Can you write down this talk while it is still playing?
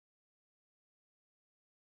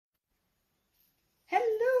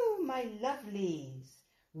my lovelies,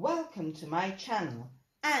 welcome to my channel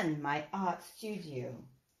and my art studio.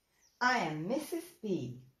 I am Mrs.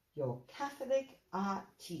 B, your Catholic art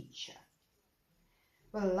teacher.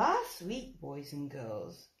 Well, last week, boys and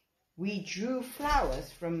girls, we drew flowers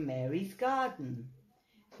from Mary's garden.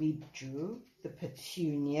 We drew the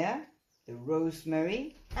petunia, the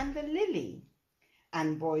rosemary and the lily.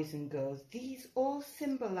 And boys and girls, these all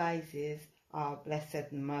symbolizes our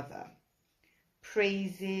Blessed Mother.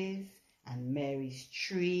 Praises and Mary's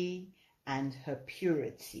tree and her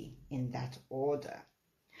purity in that order.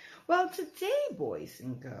 Well, today, boys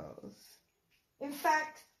and girls, in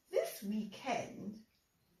fact, this weekend,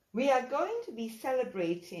 we are going to be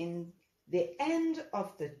celebrating the end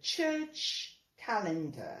of the church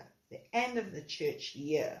calendar, the end of the church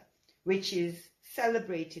year, which is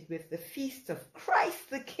celebrated with the feast of Christ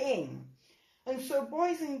the King. And so,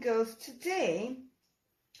 boys and girls, today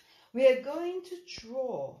we are going to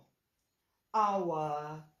draw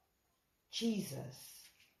our Jesus,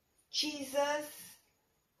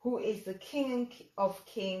 who is the King of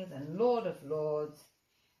Kings and Lord of Lords,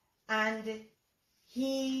 and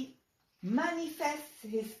he manifests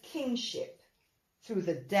his kingship through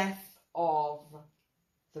the death of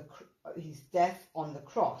his death on the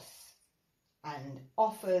cross, and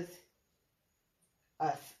offers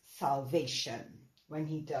us salvation when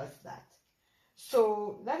he does that.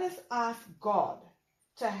 So let us ask God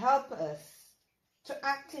to help us to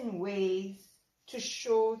act in ways to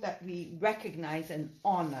show that we recognize and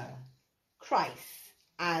honor Christ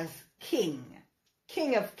as King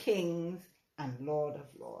of Kings and Lord of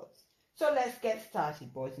Lords. So let's get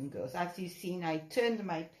started, boys and girls. As you've seen, I turned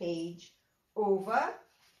my page over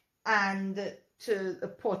and to the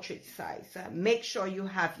portrait size. Make sure you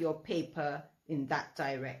have your paper in that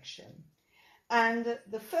direction. And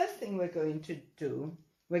the first thing we're going to do,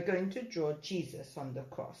 we're going to draw Jesus on the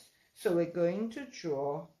cross. So we're going to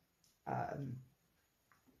draw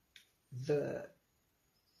the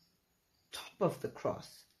top of the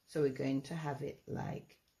cross. So we're going to have it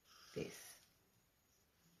like this.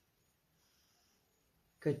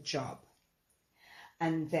 Good job.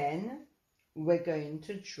 And then we're going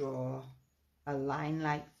to draw a line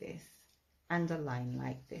like this and a line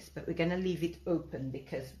like this, but we're going to leave it open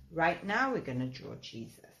because right now we're going to draw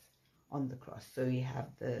Jesus on the cross. So we have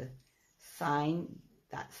the sign,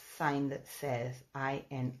 that sign that says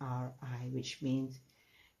INRI, which means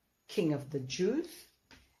King of the Jews,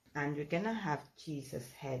 and we're going to have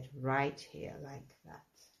Jesus' head right here like that.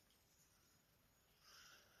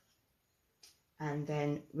 And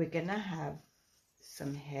then we're going to have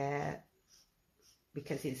some hair,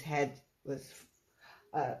 because his head was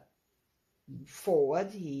forward,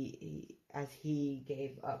 as he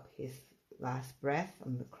gave up his last breath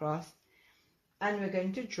on the cross. And we're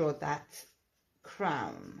going to draw that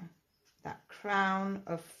crown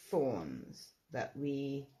of thorns that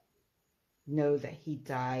we know that he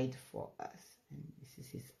died for us. And this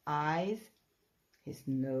is his eyes, his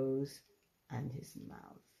nose, and his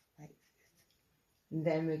mouth, like this. And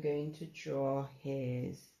then we're going to draw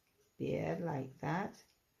his beard like that.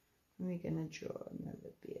 And we're going to draw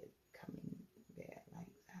another beard coming there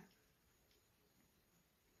like that.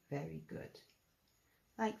 Very good.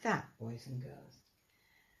 Like that, boys and girls.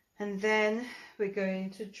 And then we're going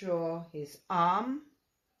to draw his arm.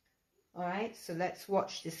 All right, so let's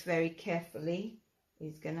watch this very carefully.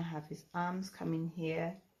 He's going to have his arms coming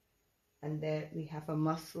here, and there we have a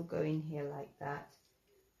muscle going here like that.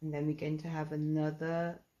 And then we're going to have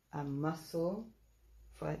another muscle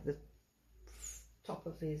for the top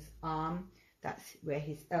of his arm. That's where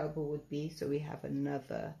his elbow would be. So we have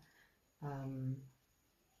another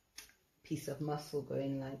piece of muscle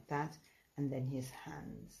going like that, and then his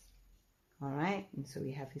hands. All right, and so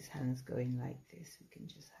we have his hands going like this. We can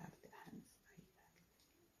just have the hands like that,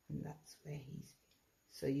 and that's where he's,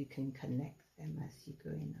 so you can connect them as you're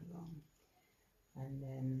going along. And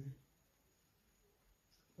then,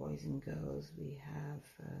 boys and girls, we have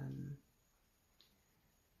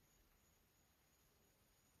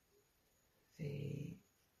the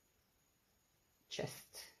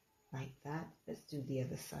chest like that. Let's do the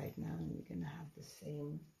other side now, and we're going to have the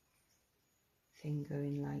same thing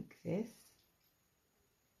going like this.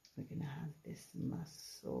 We're going to have this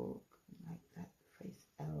muscle like that for his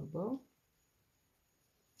elbow,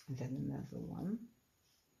 and then another one,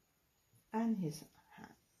 and his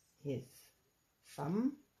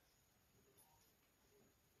thumb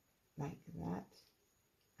like that,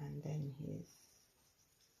 and then his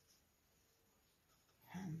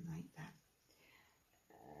hand like that.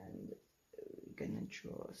 And we're going to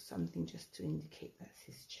draw something just to indicate that's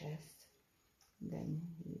his chest, and then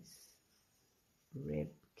his rib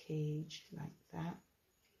caged like that.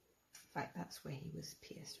 In fact, that's where he was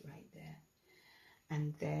pierced, right there.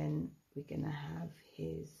 And then we're going to have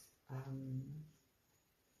his,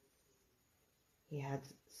 he had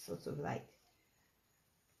sort of like,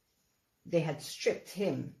 they had stripped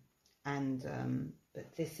him, and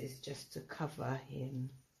but this is just to cover him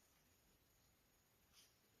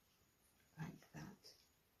like that.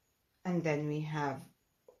 And then we have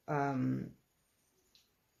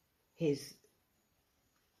his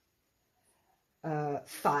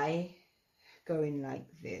thigh going like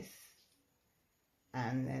this,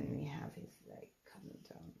 and then we have his leg coming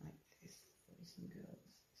down like this. Boys and girls,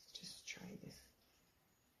 let's just try this.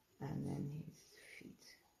 And then his feet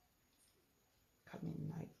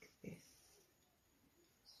coming like this.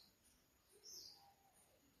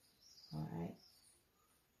 All right.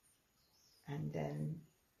 And then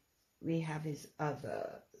we have his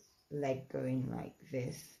other leg going like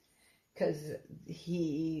this, because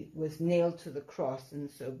he was nailed to the cross,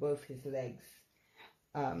 and so both his legs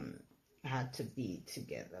had to be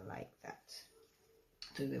together like that.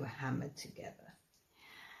 So they were hammered together.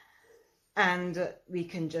 And we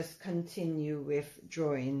can just continue with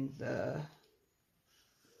drawing the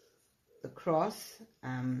cross.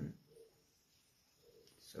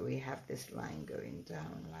 So we have this line going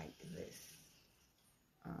down like this.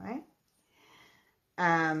 All right.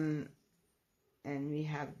 And we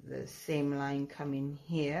have the same line coming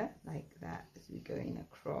here like that as we're going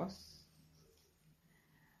across.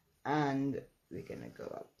 And we're going to go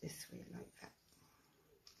up this way like that.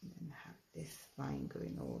 And then have this line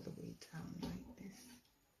going all the way down like this.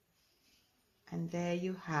 And there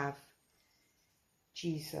you have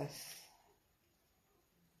Jesus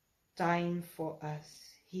dying for us.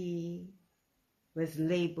 He was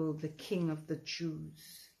labeled the King of the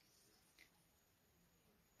Jews.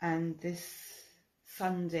 And this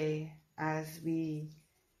Sunday, as we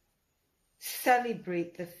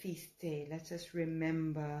celebrate the feast day, let us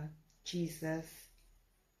remember Jesus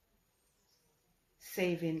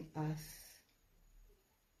saving us,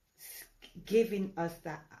 giving us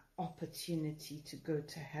that opportunity to go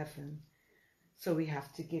to heaven. So we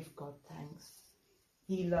have to give God thanks.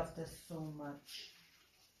 He loved us so much.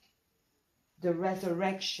 The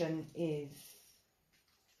resurrection is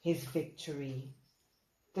his victory.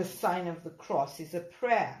 The sign of the cross is a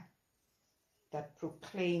prayer that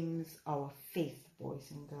proclaims our faith, boys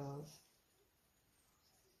and girls.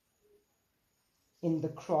 In the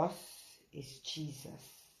cross is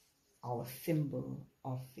Jesus, our symbol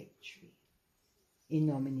of victory. In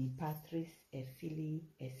nomine Patris et Filii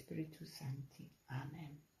et Spiritus Sancti.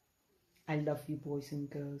 Amen. I love you, boys and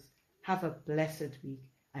girls. Have a blessed week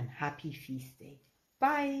and happy feast day.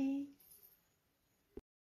 Bye.